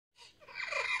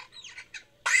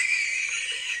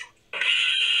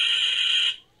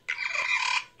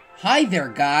Hi there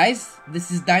guys,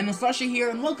 this is DinoSasha here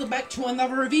and welcome back to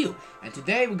another review. And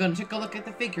today we're going to take a look at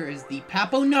the figure is the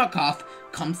Papo knockoff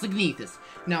Compsognathus.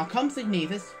 Now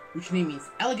Compsognathus, which means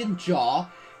elegant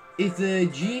jaw, is a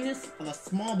genus of a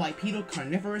small bipedal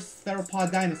carnivorous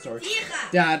theropod dinosaur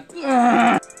that...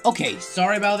 Okay,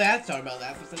 sorry about that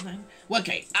for some time.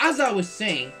 Okay, as I was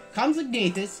saying,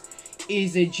 Compsognathus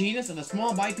is a genus of a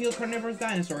small bipedal carnivorous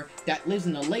dinosaur that lives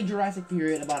in the late Jurassic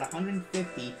period about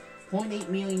 150.8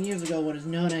 million years ago, what is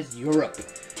known as Europe.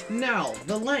 Now,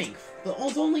 the length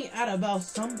was only at about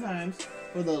sometimes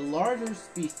for the larger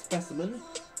specimen.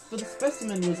 So the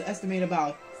specimen was estimated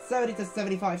about 70 to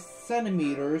 75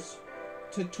 centimeters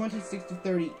to 26 to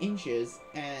 30 inches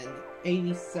and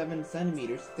 87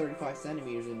 centimeters, 35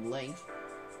 centimeters in length.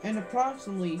 And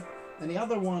approximately, and the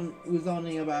other one was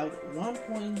only about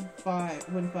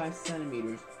 1.5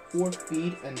 centimeters, 4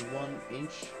 feet and 1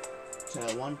 inch to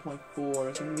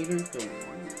 1.4 centimeters to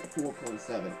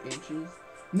 4.7 inches.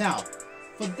 Now,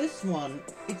 for this one,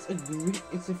 it's a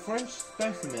French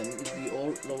specimen, is the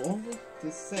only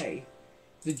to say.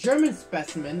 The German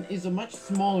specimen is a much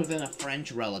smaller than a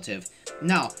French relative.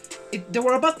 Now, they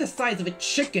were about the size of a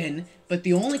chicken, but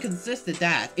the only consisted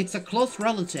that it's a close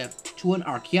relative to an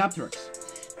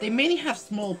Archaeopteryx. They may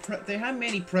have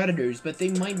many predators, but they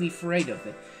might be afraid of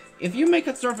it. If you make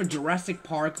it sort of a Jurassic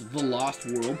Park, The Lost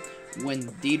World, when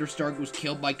Dieter Stark was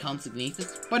killed by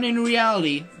Compsognathus, but in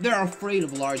reality, they're afraid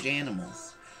of large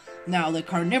animals. Now, the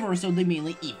carnivores, so they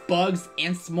mainly eat bugs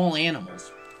and small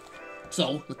animals.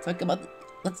 So, let's take a look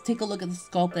at the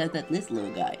sculpt at this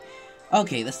little guy.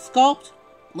 Okay, the sculpt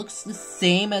looks the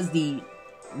same as the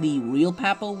real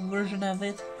Papo version of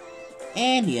it.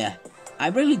 And yeah, I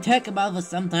really talk about this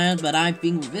sometimes, but I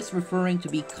think this referring to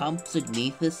be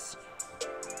Compsognathus.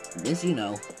 This,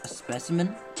 a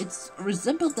specimen. It's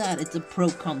resembled that it's a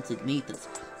pro-Compsognathus,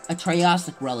 a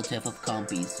Triassic relative of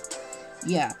Compies.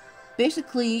 Yeah,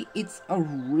 basically, it's a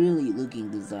really looking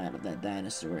design of that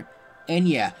dinosaur. And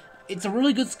yeah, it's a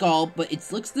really good sculpt, but it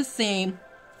looks the same,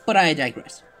 but I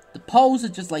digress. The pose is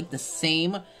just like the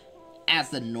same as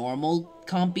the normal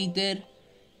Compy did.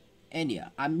 And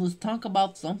yeah, I'm just talking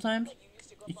about sometimes,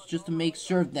 it's just to make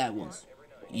sure of that was.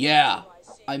 Yeah,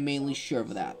 I'm mainly sure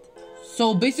of that.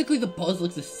 So basically the pose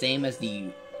looks the same as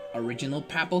the original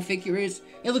Papo figure is.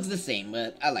 It looks the same,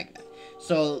 but I like that.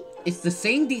 So it's the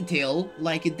same detail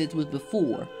like it did with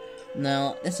before.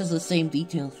 Now, this is the same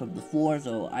details from before,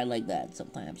 so I like that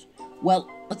sometimes. Well,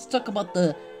 let's talk about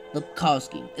the color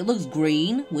scheme. It looks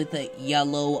green with a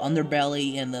yellow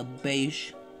underbelly and a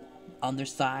beige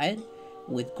underside,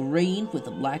 with green with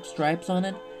the black stripes on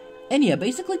it. And yeah,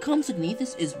 basically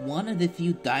Compsognathus is one of the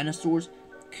few dinosaurs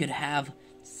could have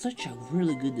such a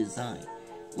really good design.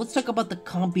 Let's talk about the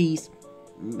Compy's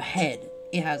head.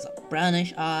 It has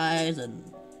brownish eyes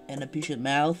and a patient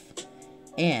mouth.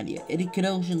 And yeah, it can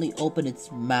only open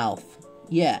its mouth.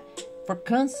 Yeah, for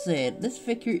concept, this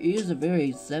figure is very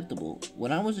acceptable.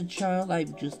 When I was a child, I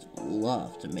just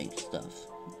loved to make stuff.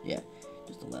 Yeah,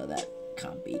 just love that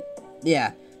Compy.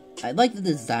 Yeah, I like the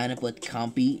design of what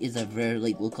Compy is a very,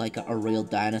 look like a real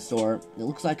dinosaur. It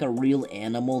looks like a real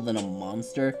animal than a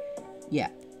monster. Yeah,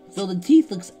 so the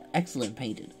teeth looks excellent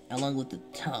painted, along with the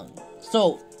tongue.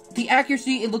 So, the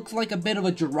accuracy, it looks like a bit of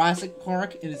a Jurassic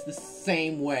Park, and it's the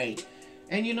same way.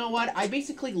 And you know what? I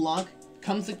basically love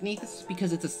Compsognathus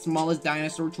because it's the smallest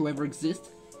dinosaur to ever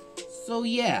exist. So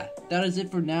yeah, that is it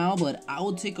for now, but I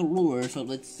will take a ruler, so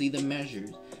let's see the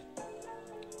measures.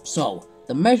 So,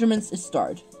 the measurements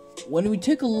start. When we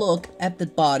take a look at the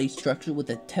body structure with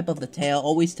the tip of the tail,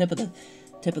 always tip of the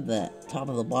top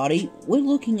of the body, we're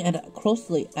looking at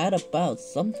closely at about,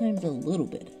 sometimes a little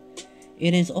bit.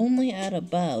 It is only at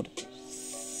about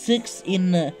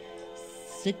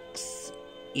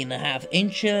 6.5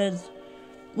 inches,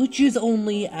 which is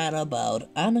only at about,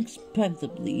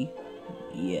 unexpectedly,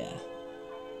 yeah,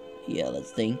 let's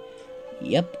think,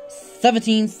 yep,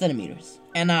 17 centimeters,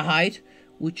 and a height,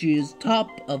 which is top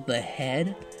of the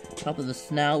head, top of the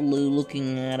snout,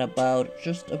 looking at about,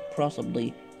 just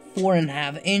approximately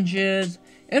 4.5 inches,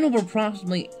 and over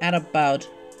approximately at about,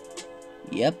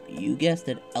 yep, you guessed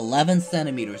it, 11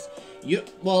 centimeters.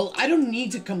 Well, I don't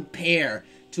need to compare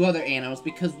to other animals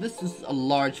because this is a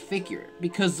large figure.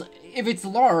 Because if it's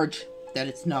large, then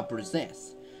it's not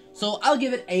possessed. So I'll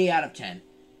give it 8 out of 10.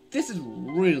 This is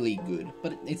really good,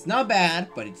 but it's not bad,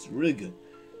 but it's really good.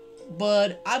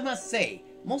 But I must say,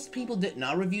 most people did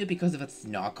not review it because of its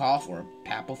knockoff or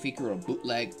Papo figure or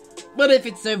bootleg. But if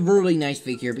it's a really nice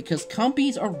figure, because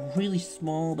Compies are really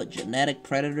small but genetic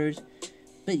predators.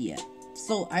 But yeah,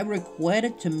 so I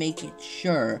requested to make it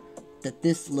sure that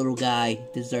this little guy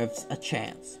deserves a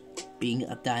chance. being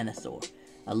a dinosaur.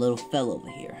 A little fellow over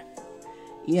here.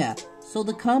 Yeah, so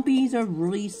the Compies are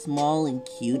really small and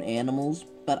cute animals,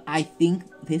 but I think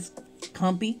this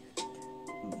Compy,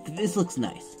 this looks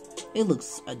nice. It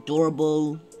looks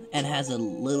adorable and has a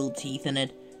little teeth in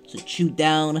it to chew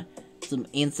down some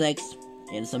insects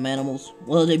and some animals.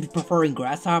 Well, they'd be preferring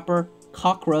grasshopper,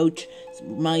 cockroach,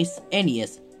 mice, and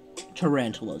yes,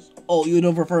 tarantulas. Oh, you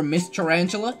don't prefer Miss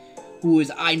Tarantula?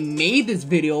 I made this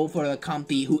video for the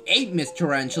Compy who ate Miss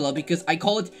Tarantula because I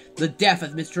call it the death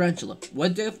of Miss Tarantula.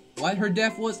 What her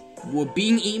death was?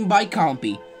 Being eaten by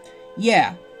Compy.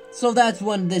 Yeah, so that's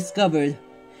when discovered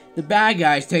the bad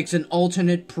guys takes an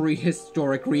alternate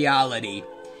prehistoric reality.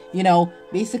 You know,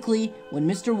 basically, when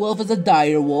Mr. Wolf is a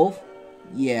dire wolf,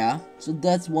 yeah, so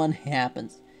that's what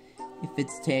happens. If it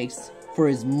takes for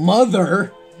his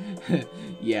mother.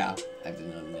 Yeah, I've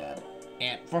done that.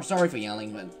 And sorry for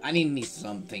yelling, but I need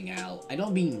something out. I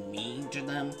don't be mean to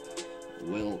them.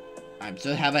 Well, I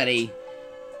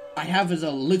have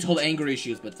a little anger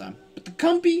issues with them. But the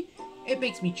Compy, it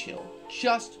makes me chill.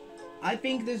 I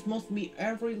think this must be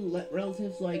every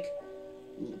relatives like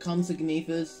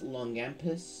Compsognathus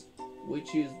longampus,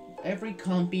 which is every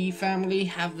Compy family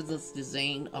have this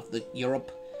design of the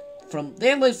Europe from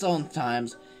their lives on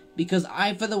times, because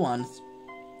I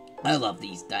love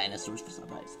these dinosaurs for some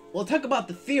reason. Well, talk about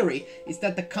the theory is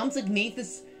that the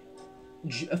Compsognathus,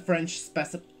 French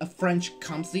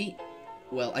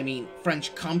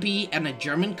Compy and a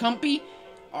German Compy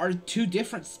are two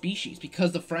different species,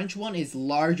 because the French one is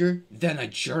larger than a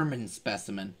German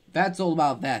specimen. That's all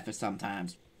about that for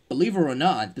sometimes. Believe it or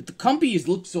not, that the Compies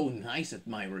look so nice at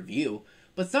my review,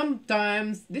 but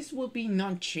sometimes this will be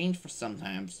not changed for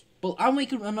sometimes. But I'll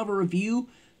make another review,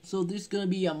 so this is gonna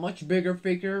be a much bigger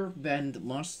figure than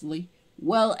mostly.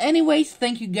 Well, anyways,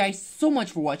 thank you guys so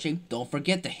much for watching. Don't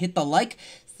forget to hit the like,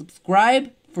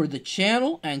 subscribe for the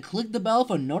channel, and click the bell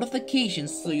for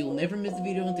notifications so you'll never miss a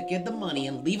video and to get the money,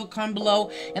 and leave a comment below,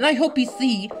 and I hope you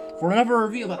see for another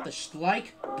review about the Schleich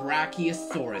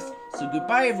Brachiosaurus. So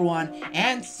goodbye everyone,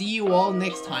 and see you all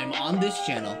next time on this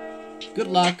channel. Good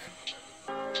luck.